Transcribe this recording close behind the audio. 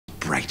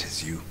bright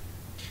as you.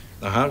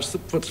 The house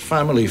that puts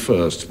family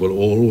first will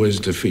always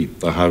defeat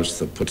the house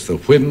that puts the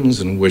whims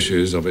and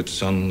wishes of its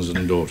sons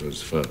and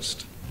daughters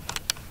first.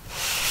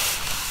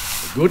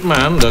 A good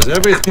man does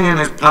everything in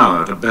his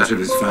power to better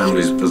his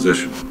family's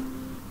position,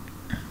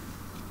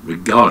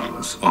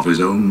 regardless of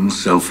his own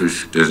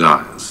selfish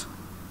desires.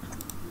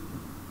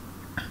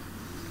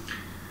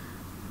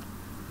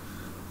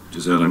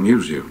 Does that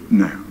amuse you?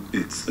 No,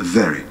 it's a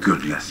very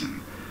good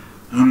lesson.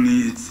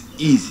 Only it's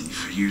easy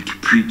for you to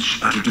preach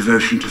utter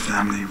devotion to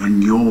family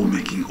when you're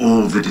making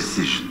all the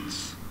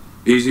decisions.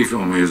 Easy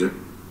for me, is it?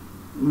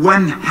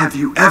 When have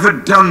you ever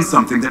done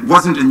something that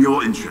wasn't in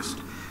your interest,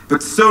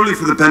 but solely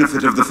for the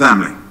benefit of the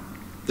family?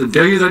 The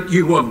day that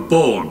you were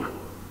born.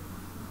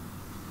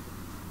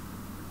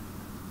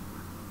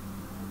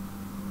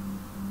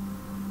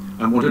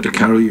 I wanted to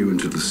carry you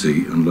into the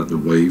sea and let the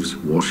waves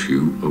wash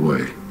you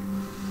away.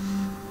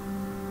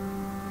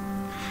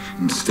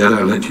 Instead,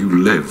 I let you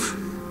live.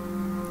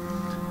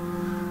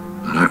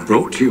 And I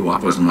brought you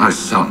up as my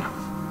son.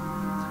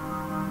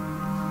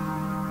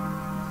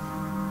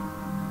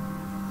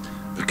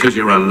 Because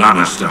you're a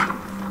Lannister.